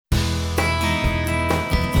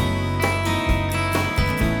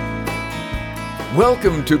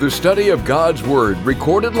Welcome to the study of God's Word,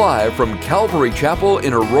 recorded live from Calvary Chapel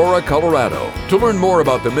in Aurora, Colorado. To learn more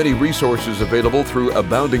about the many resources available through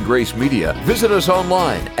Abounding Grace Media, visit us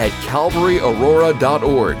online at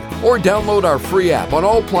calvaryaurora.org or download our free app on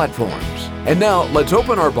all platforms. And now, let's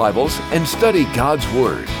open our Bibles and study God's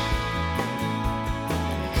Word.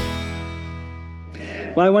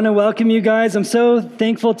 Well, I want to welcome you guys. I'm so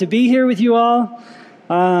thankful to be here with you all.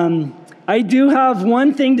 I do have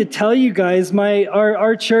one thing to tell you guys.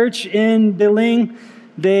 Our church in Biling,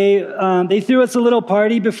 they threw us a little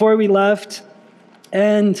party before we left,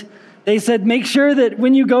 and they said, make sure that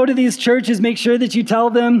when you go to these churches, make sure that you tell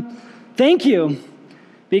them thank you,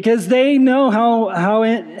 because they know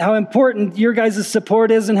how important your guys'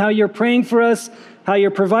 support is and how you're praying for us, how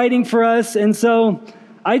you're providing for us. And so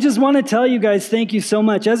I just want to tell you guys thank you so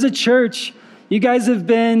much. As a church, you guys have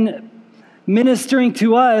been ministering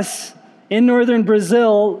to us in northern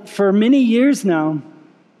Brazil for many years now.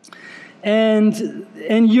 And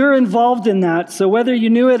you're involved in that. So whether you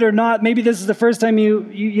knew it or not, maybe this is the first time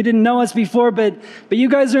you didn't know us before, but you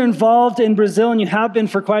guys are involved in Brazil, and you have been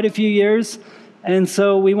for quite a few years. And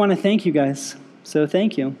so we want to thank you guys. So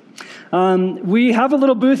thank you. We have a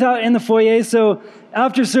little booth out in the foyer. So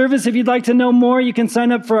after service, if you'd like to know more, you can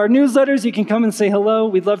sign up for our newsletters. You can come and say hello.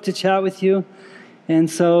 We'd love to chat with you. And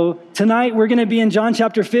so tonight we're going to be in John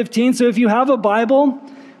chapter 15. So if you have a Bible,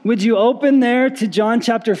 would you open there to John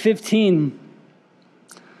chapter 15?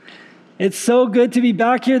 It's so good to be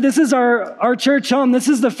back here. This is our church home. This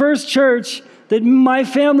is the first church that my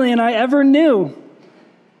family and I ever knew.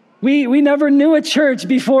 We never knew a church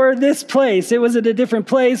before this place. It was at a different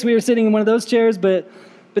place. We were sitting in one of those chairs, but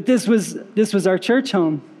this was our church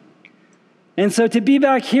home. And so to be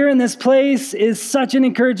back here in this place is such an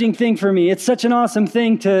encouraging thing for me. It's such an awesome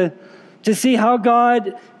thing to see how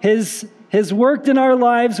God has worked in our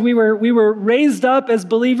lives. We were raised up as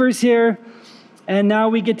believers here, and now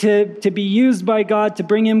we get to be used by God to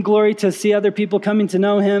bring Him glory, to see other people coming to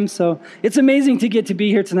know Him. So it's amazing to get to be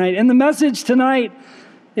here tonight. And the message tonight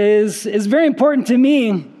is very important to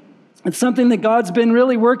me. It's something that God's been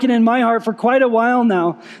really working in my heart for quite a while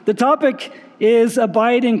now. The topic is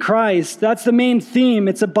abide in Christ. That's the main theme.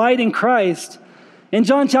 It's abide in Christ. In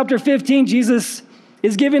John chapter 15, Jesus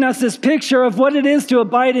is giving us this picture of what it is to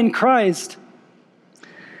abide in Christ.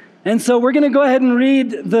 And so we're going to go ahead and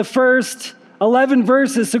read the first 11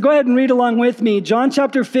 verses. So go ahead and read along with me. John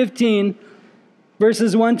chapter 15,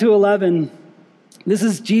 verses 1 to 11. This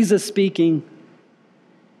is Jesus speaking.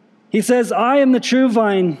 He says, I am the true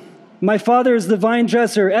vine. My Father is the vine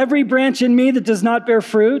dresser. Every branch in me that does not bear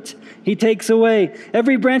fruit, He takes away.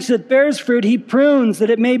 Every branch that bears fruit, He prunes, that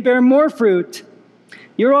it may bear more fruit.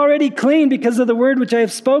 You're already clean because of the word which I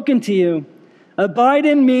have spoken to you. Abide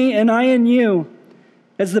in me, and I in you.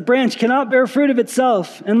 As the branch cannot bear fruit of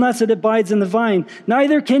itself unless it abides in the vine,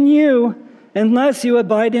 neither can you unless you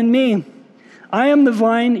abide in me. I am the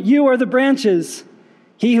vine, you are the branches.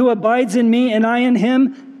 He who abides in me and I in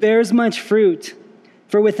him bears much fruit.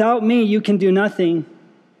 For without me, you can do nothing.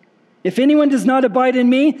 If anyone does not abide in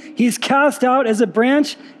me, he's cast out as a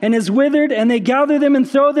branch and is withered, and they gather them and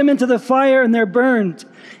throw them into the fire, and they're burned.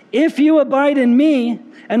 If you abide in me,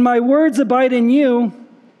 and my words abide in you,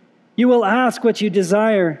 you will ask what you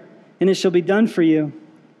desire, and it shall be done for you.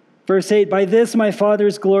 Verse 8, by this my Father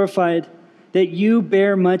is glorified, that you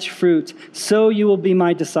bear much fruit, so you will be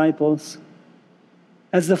my disciples.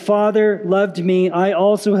 As the Father loved me, I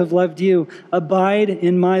also have loved you. Abide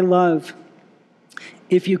in my love.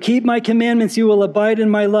 If you keep my commandments, you will abide in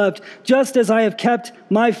my love, just as I have kept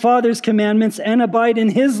my Father's commandments and abide in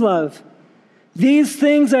his love. These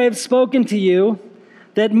things I have spoken to you,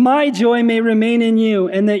 that my joy may remain in you,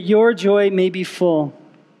 and that your joy may be full.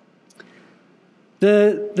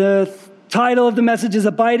 The title of the message is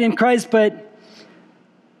Abide in Christ, but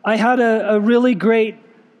I had a really great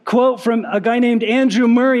quote from a guy named Andrew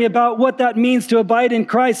Murray about what that means to abide in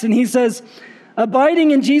Christ. And he says, abiding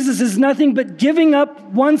in Jesus is nothing but giving up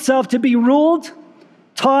oneself to be ruled,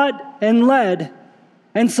 taught, and led,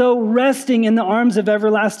 and so resting in the arms of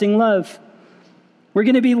everlasting love. We're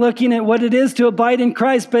going to be looking at what it is to abide in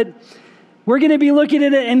Christ, but we're going to be looking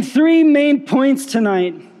at it in three main points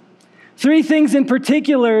tonight. Three things in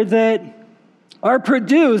particular that are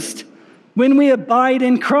produced when we abide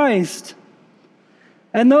in Christ.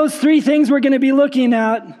 And those three things we're going to be looking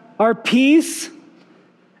at are peace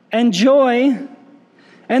and joy.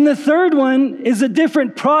 And the third one is a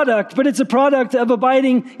different product, but it's a product of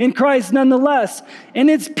abiding in Christ nonetheless. And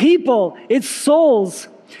it's people, it's souls,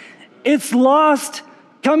 it's lost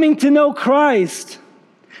coming to know Christ.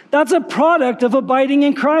 That's a product of abiding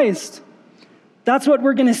in Christ. That's what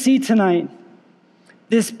we're going to see tonight.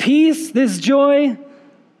 this peace, this joy,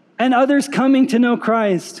 and others coming to know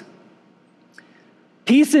Christ.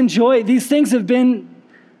 Peace and joy, these things have been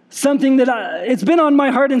something that it's been on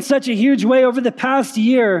my heart in such a huge way over the past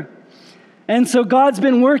year. And so God's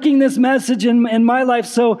been working this message in my life.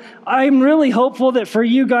 So I'm really hopeful that for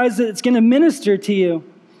you guys that it's going to minister to you.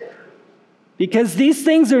 Because these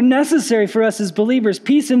things are necessary for us as believers.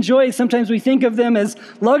 Peace and joy, sometimes we think of them as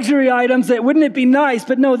luxury items that wouldn't it be nice?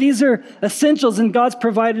 But no, these are essentials and God's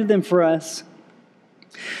provided them for us.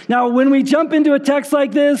 Now, when we jump into a text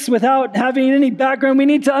like this without having any background, we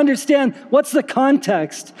need to understand what's the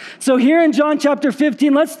context. So here in John chapter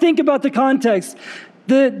 15, let's think about the context.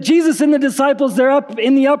 Jesus and the disciples, they're up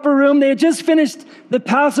in the upper room. They had just finished the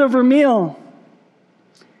Passover meal.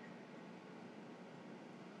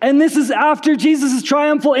 And this is after Jesus'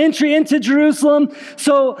 triumphal entry into Jerusalem.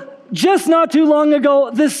 So just not too long ago,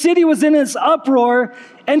 the city was in its uproar,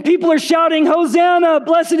 and people are shouting, "Hosanna,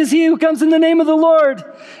 blessed is he who comes in the name of the Lord."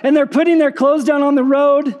 And they're putting their clothes down on the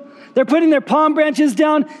road. They're putting their palm branches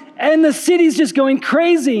down, and the city's just going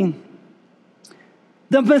crazy.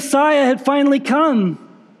 The Messiah had finally come.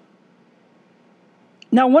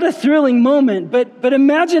 Now, what a thrilling moment, but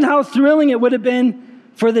imagine how thrilling it would have been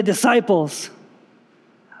for the disciples.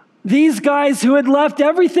 These guys who had left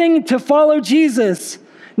everything to follow Jesus.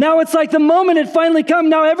 Now it's like the moment had finally come.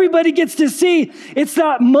 Now everybody gets to see. It's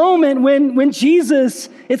that moment when Jesus,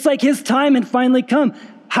 it's like his time had finally come.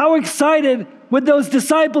 How excited would those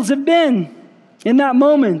disciples have been in that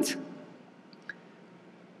moment?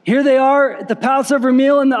 Here they are at the Passover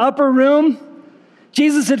meal in the upper room.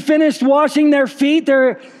 Jesus had finished washing their feet.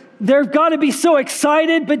 They've got to be so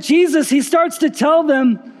excited. But Jesus, he starts to tell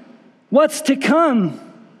them what's to come.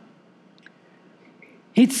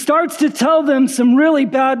 He starts to tell them some really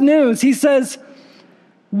bad news. He says,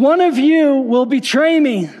 "One of you will betray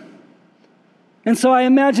me." And so I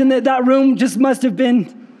imagine that room just must have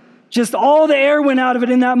been, just all the air went out of it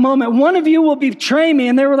in that moment. "One of you will betray me."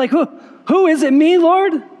 And they were like, who is it, me,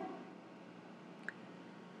 Lord?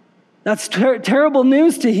 That's terrible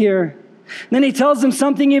news to hear. And then he tells them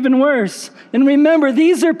something even worse. And remember,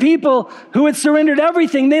 these are people who had surrendered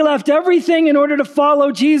everything. They left everything in order to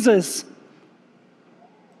follow Jesus.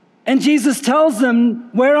 And Jesus tells them,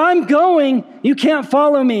 "Where I'm going, you can't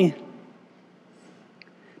follow me."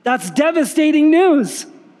 That's devastating news.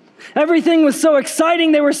 Everything was so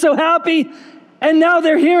exciting. They were so happy. And now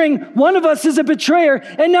they're hearing, one of us is a betrayer.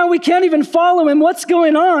 And now we can't even follow him. What's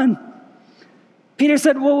going on? Peter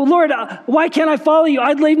said, "Well, Lord, why can't I follow you?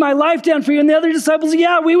 I'd laid my life down for you." And the other disciples,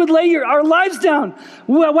 "Yeah, we would lay our lives down.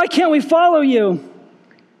 Why can't we follow you?"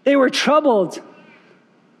 They were troubled.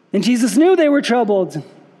 And Jesus knew they were troubled.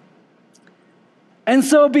 And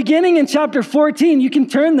so beginning in chapter 14, you can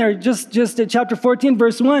turn there just at chapter 14,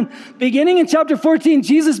 verse 1. Beginning in chapter 14,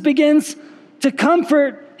 Jesus begins to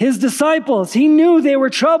comfort his disciples. He knew they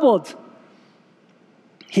were troubled.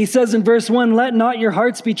 He says in verse 1, "Let not your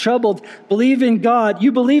hearts be troubled. Believe in God.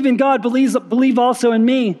 You believe in God, believe also in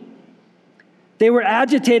me." They were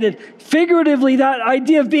agitated. Figuratively, that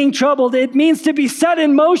idea of being troubled, it means to be set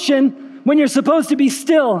in motion when you're supposed to be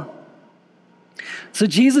still. So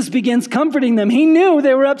Jesus begins comforting them. He knew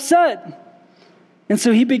they were upset. And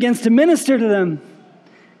so he begins to minister to them.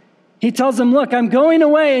 He tells them, "Look, I'm going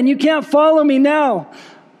away and you can't follow me now,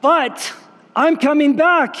 but I'm coming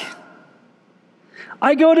back.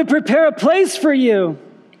 I go to prepare a place for you,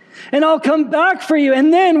 and I'll come back for you.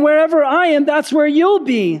 And then wherever I am, that's where you'll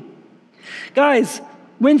be." Guys,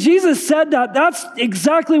 when Jesus said that, that's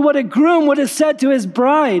exactly what a groom would have said to his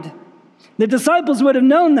bride. The disciples would have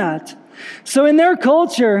known that. So in their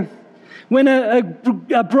culture, when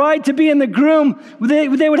a bride to be and the groom, they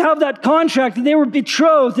would have that contract that they were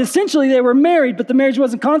betrothed. Essentially, they were married, but the marriage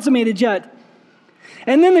wasn't consummated yet.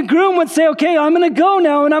 And then the groom would say, "Okay, I'm going to go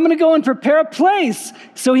now, and I'm going to go and prepare a place."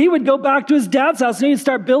 So he would go back to his dad's house, and he would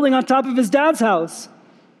start building on top of his dad's house.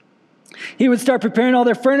 He would start preparing all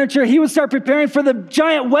their furniture. He would start preparing for the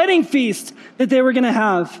giant wedding feast that they were going to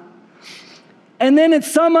have. And then at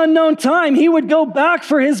some unknown time, he would go back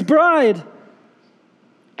for his bride.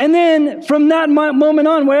 And then from that moment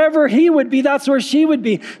on, wherever he would be, that's where she would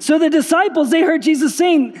be. So the disciples, they heard Jesus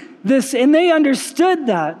saying this, and they understood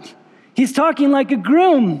that. He's talking like a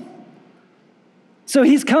groom. So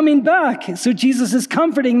he's coming back. So Jesus is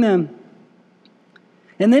comforting them.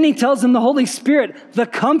 And then he tells them the Holy Spirit, the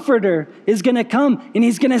Comforter, is going to come, and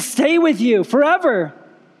he's going to stay with you forever.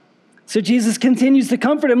 So Jesus continues to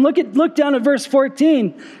comfort him. Look down at verse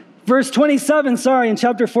 14. Verse 27, in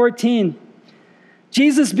chapter 14.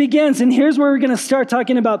 Jesus begins, and here's where we're going to start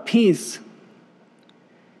talking about peace.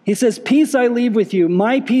 He says, peace I leave with you,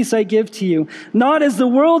 my peace I give to you. Not as the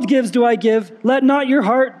world gives do I give. Let not your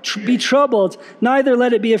heart be troubled, neither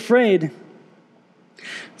let it be afraid.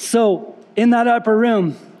 So, in that upper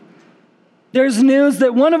room, there's news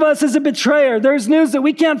that one of us is a betrayer. There's news that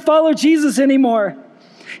we can't follow Jesus anymore.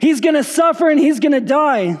 He's going to suffer and he's going to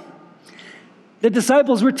die. The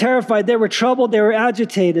disciples were terrified. They were troubled. They were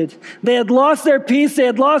agitated. They had lost their peace. They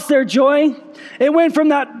had lost their joy. It went from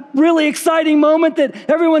that really exciting moment that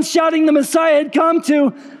everyone's shouting the Messiah had come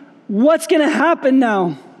to, what's going to happen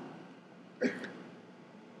now?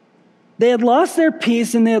 They had lost their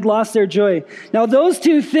peace and they had lost their joy. Now, those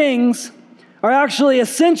two things are actually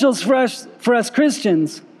essentials for us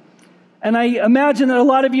Christians. And I imagine that a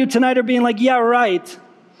lot of you tonight are being like, yeah, right.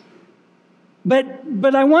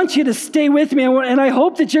 But I want you to stay with me, and I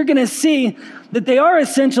hope that you're going to see that they are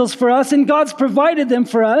essentials for us, and God's provided them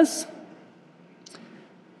for us.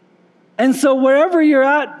 And so wherever you're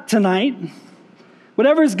at tonight,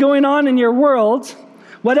 whatever's going on in your world,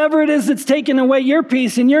 whatever it is that's taken away your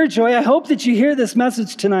peace and your joy, I hope that you hear this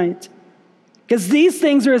message tonight, because these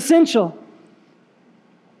things are essential.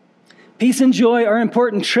 Peace and joy are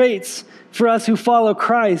important traits for us who follow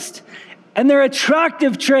Christ, and they're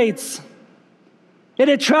attractive traits. It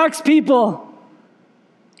attracts people.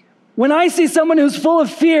 When I see someone who's full of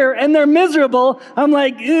fear and they're miserable, I'm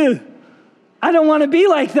like, ew, I don't want to be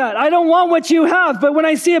like that. I don't want what you have. But when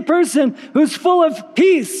I see a person who's full of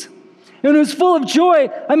peace and who's full of joy,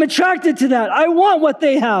 I'm attracted to that. I want what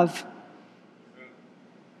they have.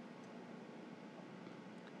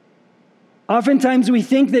 Oftentimes we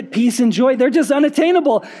think that peace and joy, they're just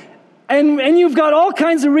unattainable. And you've got all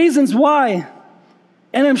kinds of reasons why.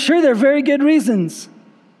 And I'm sure they're very good reasons.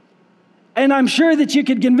 And I'm sure that you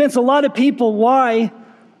could convince a lot of people why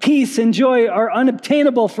peace and joy are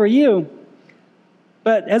unobtainable for you.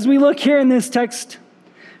 But as we look here in this text,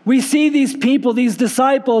 we see these people, these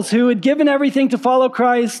disciples who had given everything to follow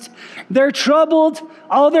Christ. They're troubled,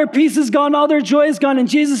 all their peace is gone, all their joy is gone, and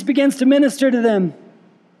Jesus begins to minister to them.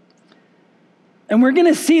 And we're going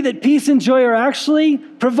to see that peace and joy are actually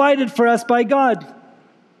provided for us by God.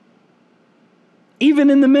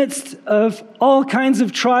 Even in the midst of all kinds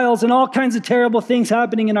of trials and all kinds of terrible things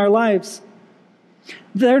happening in our lives.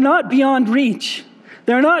 They're not beyond reach.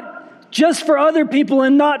 They're not just for other people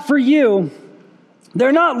and not for you.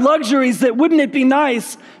 They're not luxuries that wouldn't it be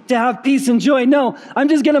nice to have peace and joy. No, I'm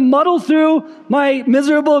just going to muddle through my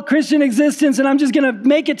miserable Christian existence and I'm just going to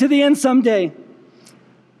make it to the end someday.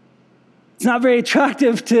 It's not very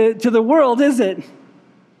attractive to the world, is it?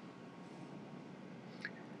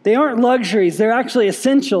 They aren't luxuries, they're actually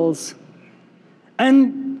essentials.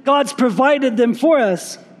 And God's provided them for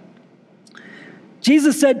us.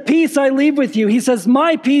 Jesus said, peace I leave with you. He says,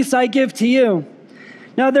 my peace I give to you.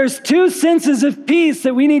 Now there's two senses of peace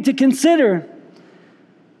that we need to consider.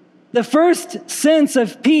 The first sense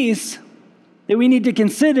of peace that we need to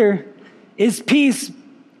consider is peace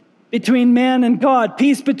between man and God,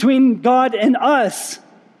 peace between God and us.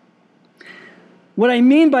 What I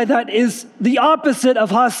mean by that is the opposite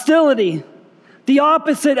of hostility, the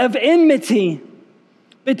opposite of enmity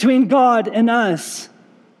between God and us.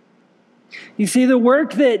 You see, the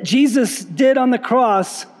work that Jesus did on the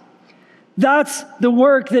cross, that's the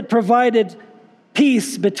work that provided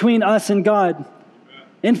peace between us and God.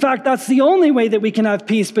 In fact, that's the only way that we can have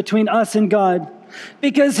peace between us and God.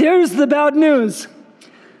 Because here's the bad news.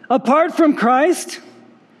 Apart from Christ,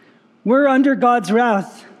 we're under God's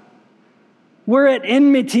wrath. We're at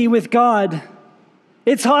enmity with God.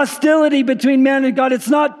 It's hostility between man and God. It's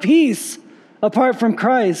not peace apart from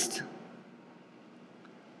Christ.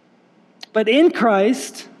 But in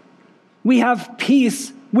Christ, we have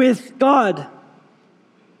peace with God.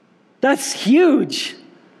 That's huge.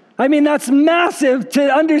 I mean, that's massive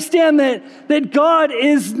to understand that God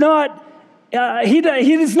is not, he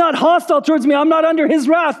is not hostile towards me. I'm not under his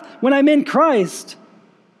wrath when I'm in Christ.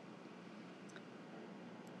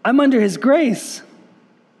 I'm under his grace.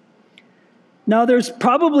 Now, there's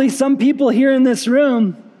probably some people here in this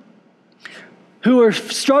room who are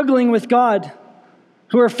struggling with God,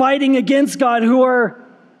 who are fighting against God, who are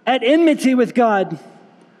at enmity with God,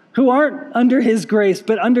 who aren't under his grace,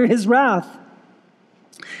 but under his wrath.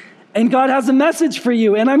 And God has a message for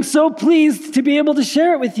you, and I'm so pleased to be able to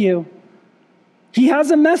share it with you. He has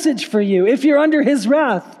a message for you if you're under his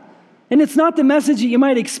wrath, and it's not the message that you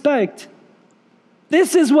might expect.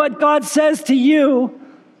 This is what God says to you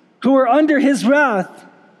who are under his wrath.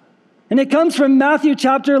 And it comes from Matthew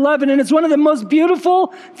chapter 11, and it's one of the most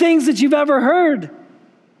beautiful things that you've ever heard.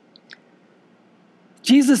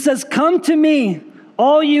 Jesus says, come to me,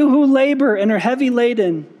 all you who labor and are heavy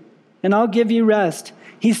laden, and I'll give you rest.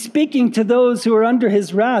 He's speaking to those who are under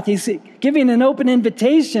his wrath. He's giving an open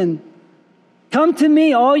invitation. Come to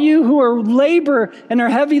me, all you who are labor and are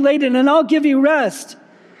heavy laden, and I'll give you rest.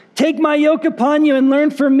 Take my yoke upon you and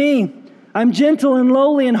learn from me. I'm gentle and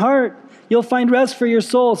lowly in heart. You'll find rest for your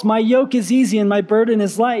souls. My yoke is easy and my burden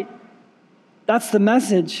is light. That's the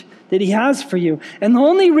message that he has for you. And the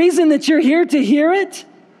only reason that you're here to hear it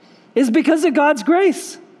is because of God's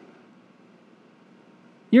grace.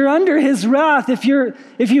 You're under his wrath. If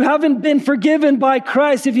you haven't been forgiven by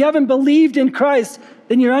Christ, if you haven't believed in Christ,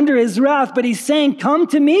 then you're under his wrath. But he's saying, come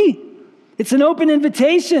to me. It's an open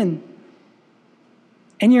invitation.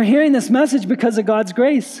 And you're hearing this message because of God's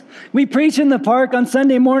grace. We preach in the park on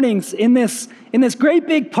Sunday mornings in this great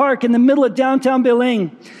big park in the middle of downtown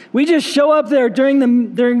Beling. We just show up there during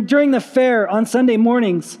the fair on Sunday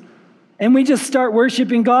mornings. And we just start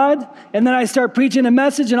worshiping God. And then I start preaching a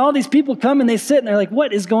message, and all these people come and they sit and they're like,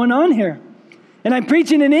 what is going on here? And I'm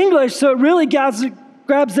preaching in English, so it really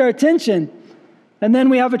grabs their attention. And then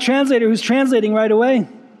we have a translator who's translating right away.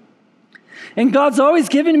 And God's always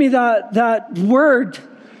given me that word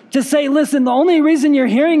to say, listen, the only reason you're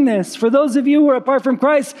hearing this, for those of you who are apart from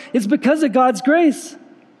Christ, is because of God's grace.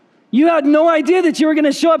 You had no idea that you were going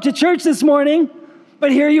to show up to church this morning,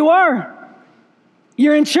 but here you are.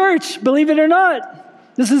 You're in church, believe it or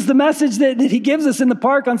not. This is the message that he gives us in the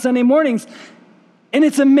park on Sunday mornings. And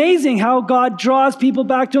it's amazing how God draws people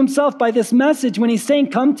back to himself by this message when he's saying,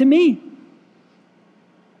 come to me.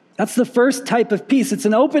 That's the first type of peace. It's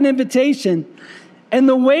an open invitation. And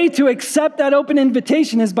the way to accept that open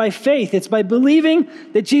invitation is by faith. It's by believing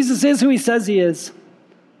that Jesus is who he says he is.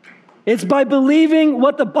 It's by believing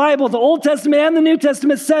what the Bible, the Old Testament and the New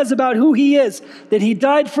Testament says about who he is, that he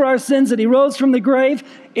died for our sins, that he rose from the grave.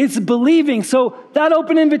 It's believing. So that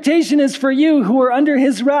open invitation is for you who are under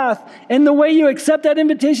his wrath. And the way you accept that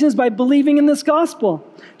invitation is by believing in this gospel.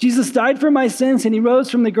 Jesus died for my sins and he rose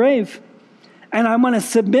from the grave. And I want to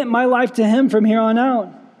submit my life to him from here on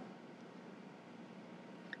out.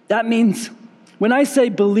 That means when I say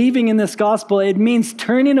believing in this gospel, it means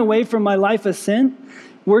turning away from my life of sin,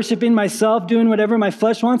 worshiping myself, doing whatever my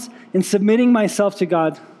flesh wants, and submitting myself to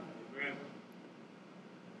God. Amen.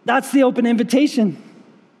 That's the open invitation.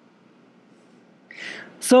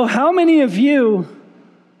 So how many of you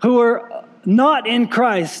who are not in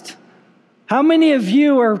Christ, how many of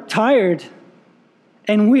you are tired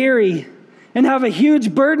and weary and have a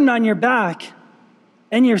huge burden on your back?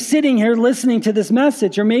 And you're sitting here listening to this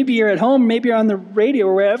message, or maybe you're at home, maybe you're on the radio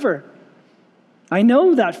or wherever. I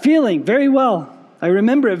know that feeling very well. I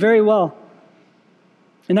remember it very well.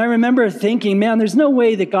 And I remember thinking, man, there's no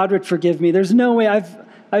way that God would forgive me. There's no way.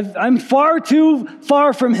 I'm far too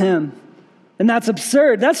far from him. And that's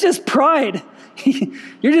absurd. That's just pride.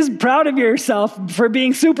 You're just proud of yourself for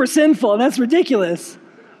being super sinful, and that's ridiculous.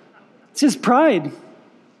 It's just pride.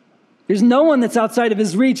 There's no one that's outside of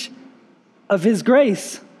his reach of his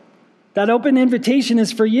grace. That open invitation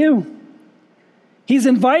is for you. He's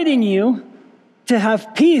inviting you to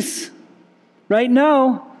have peace. Right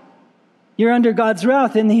now, you're under God's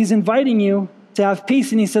wrath, and he's inviting you to have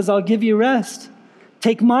peace, and he says, I'll give you rest.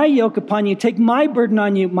 Take my yoke upon you. Take my burden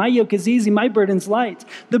on you. My yoke is easy. My burden's light.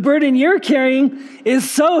 The burden you're carrying is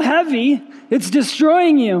so heavy, it's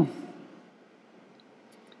destroying you.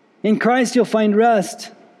 In Christ, you'll find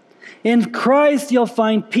rest. In Christ, you'll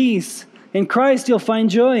find peace. In Christ, you'll find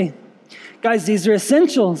joy. Guys, these are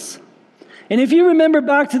essentials. And if you remember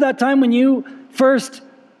back to that time when you first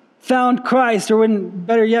found Christ, or when,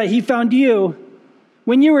 better yet, he found you,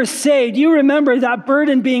 when you were saved, you remember that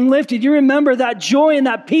burden being lifted. You remember that joy and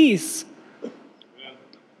that peace.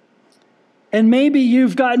 And maybe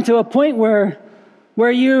you've gotten to a point where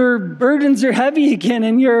your burdens are heavy again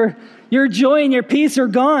and your joy and your peace are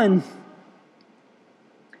gone.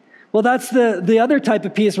 Well, that's the other type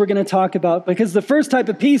of peace we're going to talk about, because the first type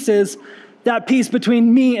of peace is that peace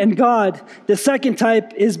between me and God. The second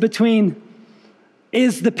type is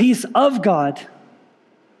the peace of God.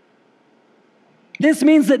 This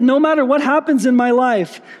means that no matter what happens in my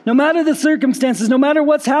life, no matter the circumstances, no matter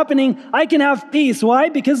what's happening, I can have peace. Why?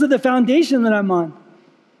 Because of the foundation that I'm on.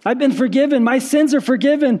 I've been forgiven. My sins are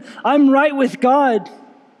forgiven. I'm right with God.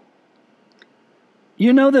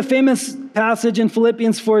 You know the famous passage in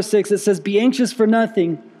Philippians 4:6. It says, be anxious for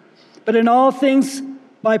nothing, but in all things,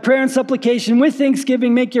 by prayer and supplication, with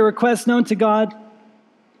thanksgiving, make your requests known to God.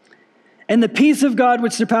 And the peace of God,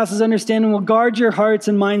 which surpasses understanding, will guard your hearts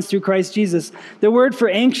and minds through Christ Jesus. The word for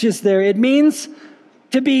anxious there, it means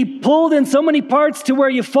to be pulled in so many parts to where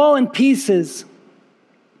you fall in pieces.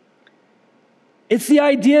 It's the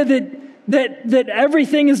idea that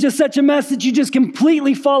everything is just such a mess that you just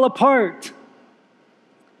completely fall apart.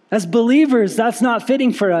 As believers, that's not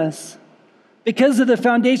fitting for us because of the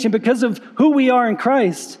foundation, because of who we are in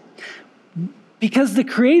Christ. Because the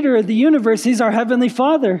creator of the universe, he's our heavenly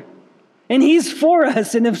Father. And he's for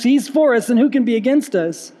us. And if he's for us, then who can be against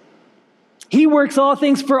us? He works all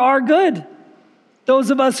things for our good, those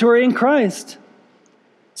of us who are in Christ.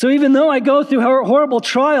 So even though I go through horrible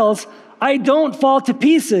trials, I don't fall to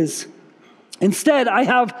pieces. Instead, I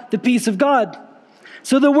have the peace of God.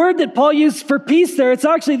 So the word that Paul used for peace there, it's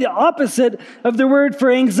actually the opposite of the word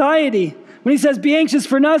for anxiety. When he says, be anxious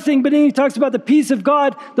for nothing, but then he talks about the peace of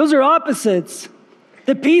God, those are opposites.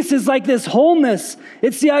 The peace is like this wholeness.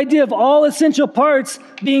 It's the idea of all essential parts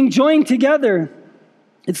being joined together.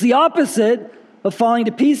 It's the opposite of falling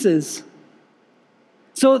to pieces.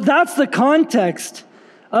 So that's the context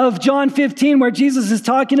of John 15, where Jesus is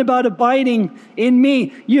talking about abiding in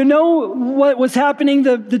me. You know what was happening?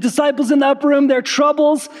 The disciples in the upper room, their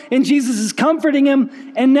troubles, and Jesus is comforting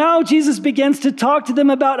them. And now Jesus begins to talk to them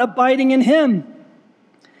about abiding in him.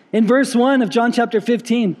 In verse 1 of John chapter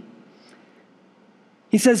 15,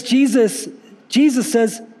 he says, Jesus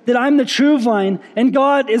says that I'm the true vine and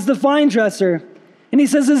God is the vine dresser. And he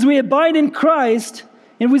says, as we abide in Christ,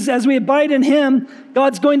 and as we abide in him,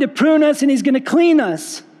 God's going to prune us and he's going to clean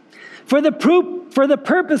us for the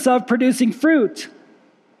purpose of producing fruit.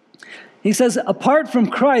 He says, apart from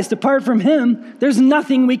Christ, apart from him, there's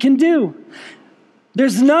nothing we can do.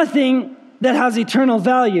 There's nothing that has eternal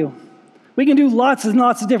value. We can do lots and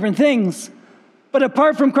lots of different things, but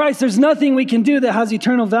apart from Christ, there's nothing we can do that has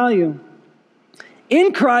eternal value.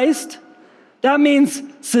 In Christ, that means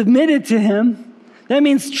submitted to him. That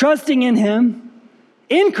means trusting in him.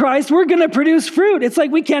 In Christ, we're going to produce fruit. It's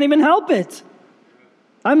like we can't even help it.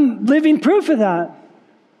 I'm living proof of that.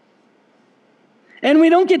 And we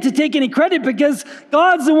don't get to take any credit because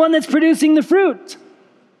God's the one that's producing the fruit.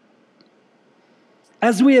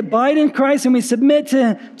 As we abide in Christ and we submit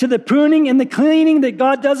to the pruning and the cleaning that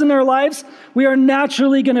God does in our lives, we are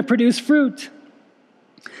naturally going to produce fruit.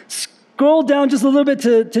 Scroll down just a little bit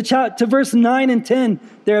to verse 9 and 10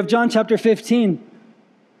 there of John chapter 15.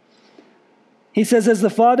 He says, as the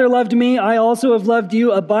Father loved me, I also have loved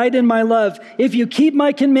you. Abide in my love. If you keep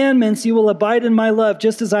my commandments, you will abide in my love,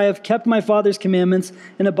 just as I have kept my Father's commandments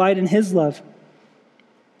and abide in his love.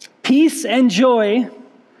 Peace and joy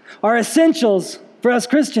are essentials for us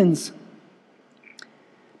Christians.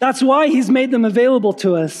 That's why he's made them available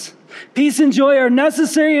to us. Peace and joy are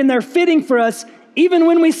necessary and they're fitting for us even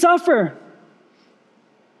when we suffer,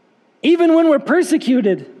 even when we're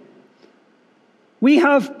persecuted. We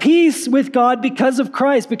have peace with God because of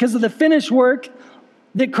Christ, because of the finished work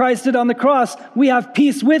that Christ did on the cross. We have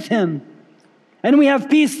peace with him. And we have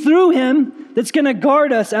peace through him that's going to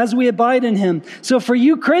guard us as we abide in him. So for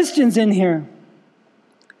you Christians in here,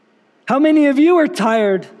 how many of you are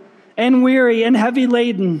tired and weary and heavy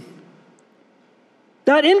laden?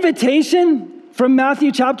 That invitation from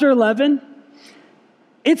Matthew chapter 11,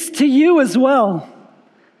 it's to you as well.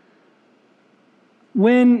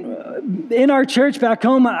 When in our church back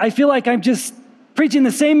home, I feel like I'm just preaching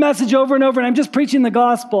the same message over and over, and I'm just preaching the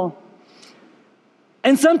gospel.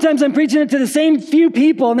 And sometimes I'm preaching it to the same few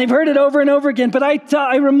people, and they've heard it over and over again, but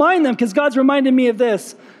I remind them, because God's reminded me of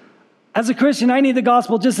this. As a Christian, I need the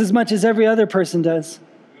gospel just as much as every other person does.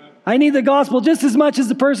 I need the gospel just as much as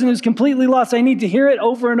the person who's completely lost. I need to hear it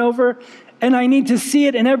over and over, and I need to see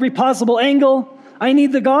it in every possible angle. I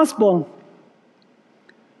need the gospel.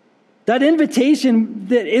 That invitation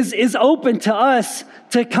that is open to us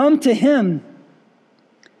to come to him.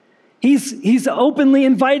 He's openly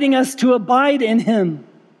inviting us to abide in him.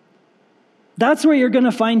 That's where you're going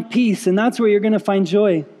to find peace, and that's where you're going to find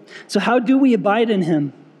joy. So how do we abide in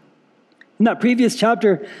him? In that previous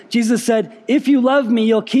chapter, Jesus said, if you love me,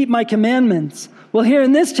 you'll keep my commandments. Well, here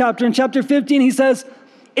in this chapter, in chapter 15, he says,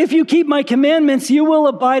 if you keep my commandments, you will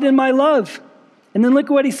abide in my love. And then look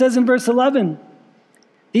at what he says in verse 11.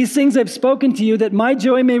 These things I've spoken to you, that my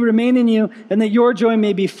joy may remain in you and that your joy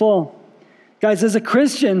may be full. Guys, as a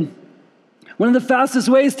Christian, one of the fastest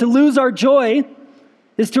ways to lose our joy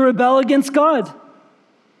is to rebel against God.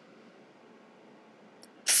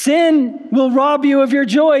 Sin will rob you of your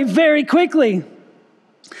joy very quickly.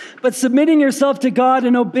 But submitting yourself to God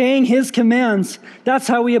and obeying his commands, that's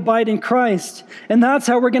how we abide in Christ. And that's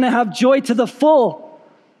how we're going to have joy to the full.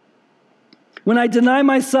 When I deny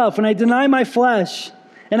myself, when I deny my flesh,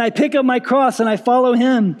 and I pick up my cross and I follow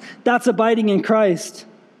him, that's abiding in Christ.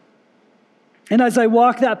 And as I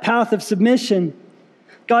walk that path of submission,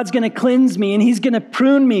 God's going to cleanse me and he's going to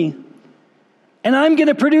prune me. And I'm going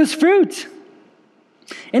to produce fruit.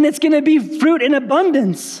 And it's going to be fruit in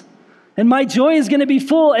abundance. and my joy is going to be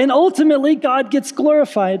full, and ultimately God gets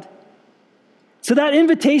glorified. So that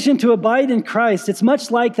invitation to abide in Christ, it's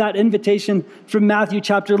much like that invitation from Matthew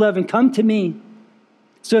chapter 11, come to me.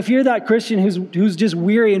 So if you're that Christian who's just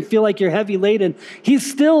weary and feel like you're heavy laden, he's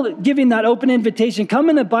still giving that open invitation, come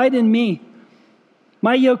and abide in me.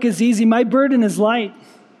 My yoke is easy, my burden is light.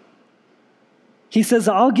 He says,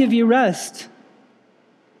 I'll give you rest.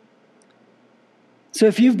 So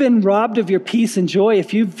if you've been robbed of your peace and joy,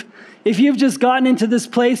 if you've just gotten into this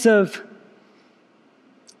place of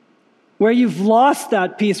where you've lost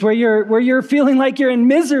that peace, where you're feeling like you're in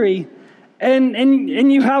misery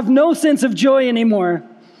and you have no sense of joy anymore,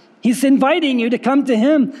 he's inviting you to come to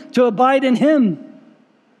him, to abide in him.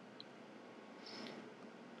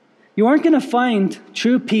 You aren't going to find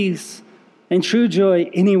true peace and true joy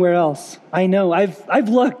anywhere else. I know, I've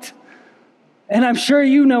looked, and I'm sure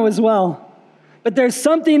you know as well. But there's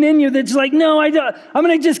something in you that's like, no, I'm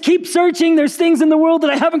going to just keep searching. There's things in the world that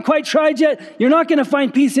I haven't quite tried yet. You're not going to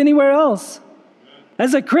find peace anywhere else.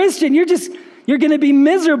 As a Christian, you're going to be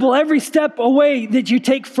miserable every step away that you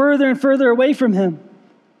take further and further away from him.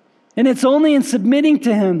 And it's only in submitting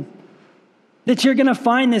to him that you're going to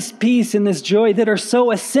find this peace and this joy that are so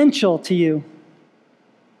essential to you.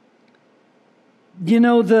 You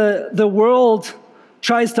know, the world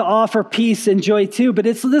tries to offer peace and joy too, but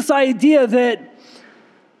it's this idea that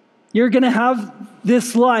you're going to have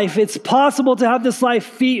this life. It's possible to have this life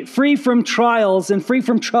free from trials and free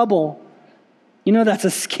from trouble. You know that's a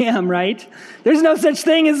scam, right? There's no such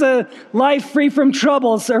thing as a life free from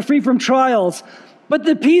troubles or free from trials. But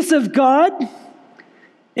the peace of God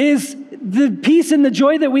is the peace and the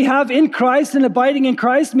joy that we have in Christ, and abiding in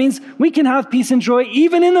Christ means we can have peace and joy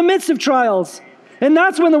even in the midst of trials. And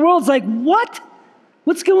that's when the world's like, what?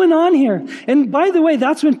 What's going on here? And by the way,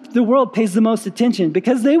 that's when the world pays the most attention,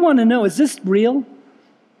 because they want to know, is this real?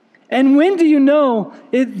 And when do you know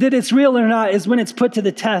that it's real or not is when it's put to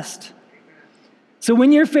the test. So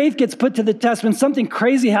when your faith gets put to the test, when something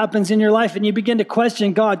crazy happens in your life and you begin to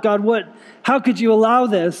question God, how could you allow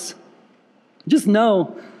this? Just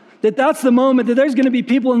know that that's the moment that there's going to be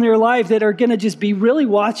people in your life that are going to just be really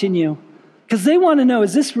watching you, because they want to know,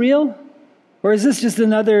 is this real? Or is this just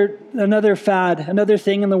another fad, another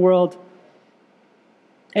thing in the world?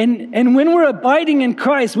 And when we're abiding in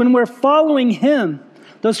Christ, when we're following him,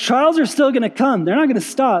 those trials are still going to come. They're not going to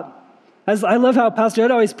stop. As I love how Pastor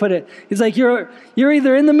Ed always put it. He's like, you're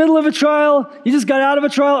either in the middle of a trial, you just got out of a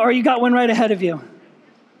trial, or you got one right ahead of you.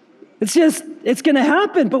 It's going to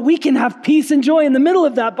happen, but we can have peace and joy in the middle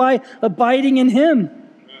of that by abiding in him.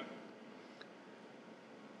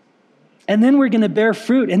 And then we're going to bear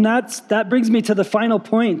fruit. And that brings me to the final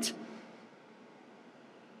point.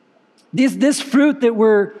 This fruit that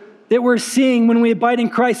we're seeing when we abide in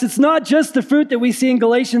Christ, it's not just the fruit that we see in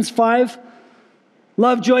Galatians 5.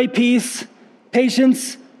 Love, joy, peace,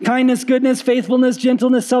 patience, kindness, goodness, faithfulness,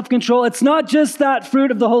 gentleness, self-control. It's not just that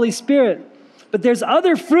fruit of the Holy Spirit. But there's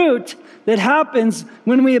other fruit that happens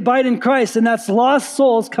when we abide in Christ, and that's lost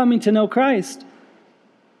souls coming to know Christ.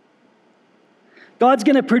 God's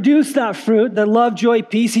going to produce that fruit, the love, joy,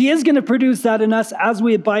 peace. He is going to produce that in us as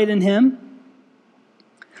we abide in him.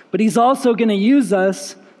 But he's also going to use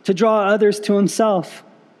us to draw others to himself.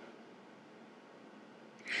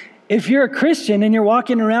 If you're a Christian and you're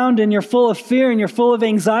walking around and you're full of fear and you're full of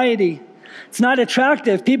anxiety, it's not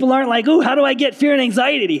attractive. People aren't like, ooh, how do I get fear and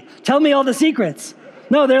anxiety? Tell me all the secrets.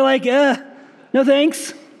 No, they're like, no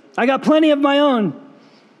thanks. I got plenty of my own.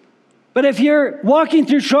 But if you're walking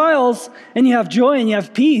through trials and you have joy and you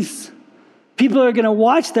have peace, people are going to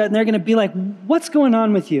watch that and they're going to be like, what's going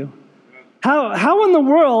on with you? How in the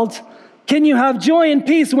world can you have joy and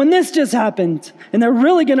peace when this just happened? And they're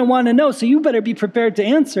really going to want to know, so you better be prepared to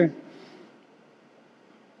answer.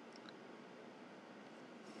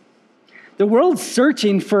 The world's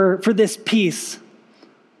searching for this peace.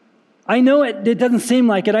 I know it doesn't seem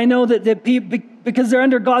like it. I know that people, because they're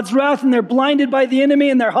under God's wrath and they're blinded by the enemy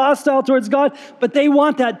and they're hostile towards God, but they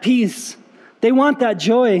want that peace. They want that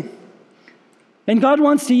joy. And God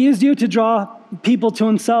wants to use you to draw people to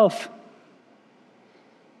himself.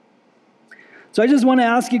 So I just want to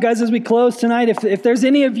ask you guys as we close tonight, if there's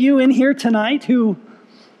any of you in here tonight who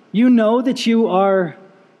you know that you are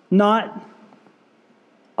not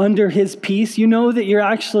under his peace, you know that you're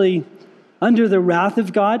actually under the wrath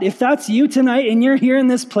of God. If that's you tonight and you're here in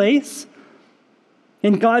this place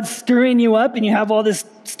and God's stirring you up and you have all this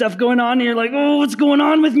stuff going on and you're like, oh, what's going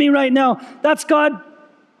on with me right now? That's God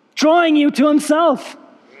drawing you to himself.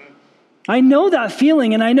 I know that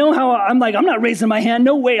feeling, and I know how I'm like, I'm not raising my hand.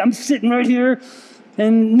 No way, I'm sitting right here.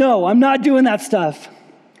 And no, I'm not doing that stuff.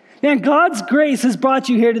 Man, God's grace has brought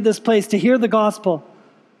you here to this place to hear the gospel.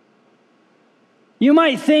 You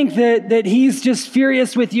might think that he's just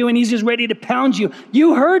furious with you and he's just ready to pound you.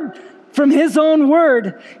 You heard from his own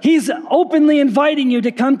word. He's openly inviting you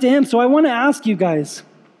to come to him. So I want to ask you guys,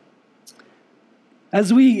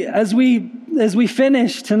 as we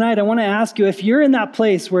finish tonight, I want to ask you, if you're in that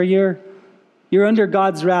place where you're under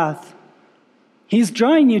God's wrath, he's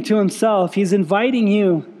drawing you to himself. He's inviting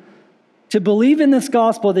you to believe in this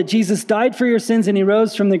gospel that Jesus died for your sins and he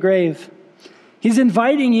rose from the grave. He's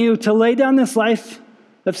inviting you to lay down this life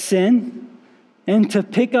of sin and to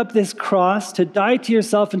pick up this cross, to die to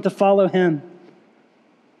yourself and to follow him.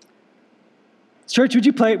 Church, would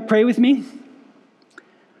you pray with me?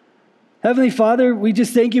 Heavenly Father, we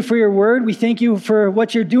just thank you for your word. We thank you for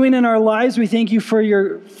what you're doing in our lives. We thank you for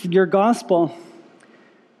your gospel.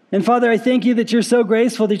 And Father, I thank you that you're so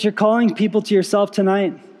graceful that you're calling people to yourself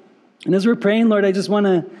tonight. And as we're praying, Lord, I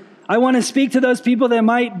want to speak to those people that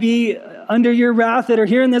might be under your wrath that are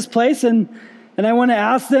here in this place. And I want to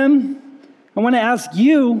ask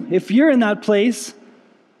you, if you're in that place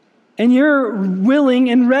and you're willing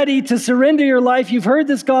and ready to surrender your life, you've heard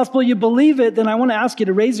this gospel, you believe it, then I want to ask you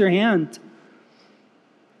to raise your hand.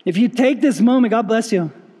 If you take this moment, God bless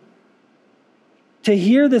you, to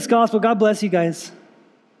hear this gospel, God bless you guys.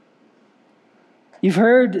 You've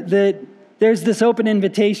heard that there's this open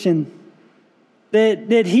invitation,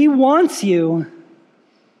 that he wants you.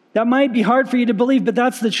 That might be hard for you to believe, but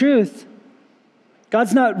that's the truth.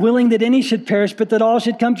 God's not willing that any should perish, but that all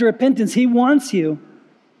should come to repentance. He wants you.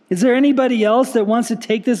 Is there anybody else that wants to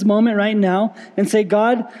take this moment right now and say,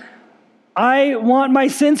 God, I want my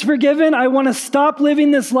sins forgiven. I want to stop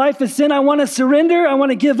living this life of sin. I want to surrender. I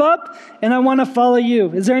want to give up, and I want to follow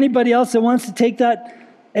you. Is there anybody else that wants to take that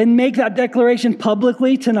and make that declaration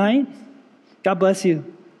publicly tonight? God bless you.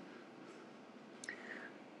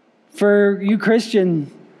 For you,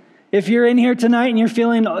 Christian, if you're in here tonight and you're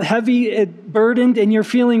feeling heavy, burdened, and you're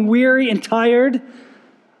feeling weary and tired,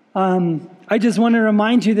 I just want to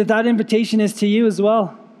remind you that that invitation is to you as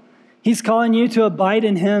well. He's calling you to abide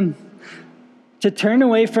in him, to turn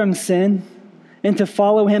away from sin and to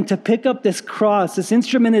follow him, to pick up this cross, this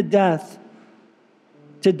instrument of death,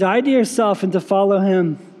 to die to yourself and to follow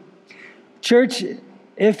him. Church,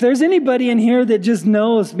 if there's anybody in here that just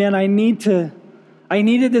knows, man, I needed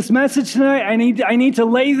this message tonight. I need to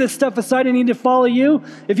lay this stuff aside. I need to follow you.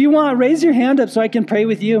 If you want, raise your hand up so I can pray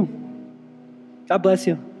with you. God bless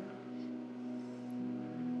you.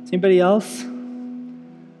 Anybody else?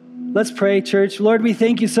 Let's pray, church. Lord, we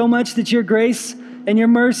thank you so much that your grace and your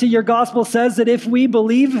mercy, your gospel says that if we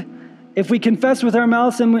believe, if we confess with our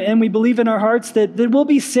mouths and we believe in our hearts that we'll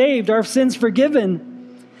be saved, our sins forgiven.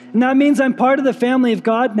 And that means I'm part of the family of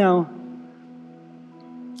God now.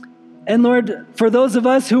 And Lord, for those of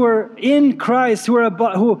us who are in Christ,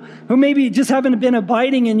 who maybe just haven't been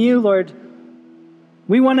abiding in you, Lord,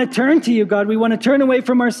 we want to turn to you, God. We want to turn away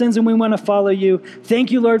from our sins and we want to follow you.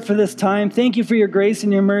 Thank you, Lord, for this time. Thank you for your grace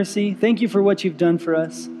and your mercy. Thank you for what you've done for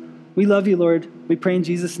us. We love you, Lord. We pray in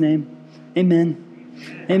Jesus' name.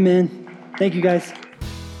 Amen. Amen. Thank you, guys.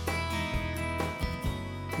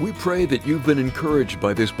 We pray that you've been encouraged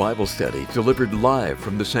by this Bible study delivered live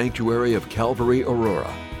from the sanctuary of Calvary,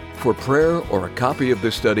 Aurora. For prayer or a copy of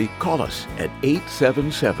this study, call us at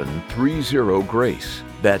 877-30-GRACE.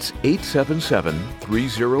 That's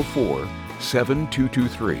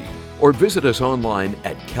 877-304-7223. Or visit us online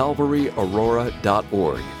at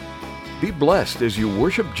calvaryaurora.org. Be blessed as you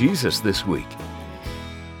worship Jesus this week.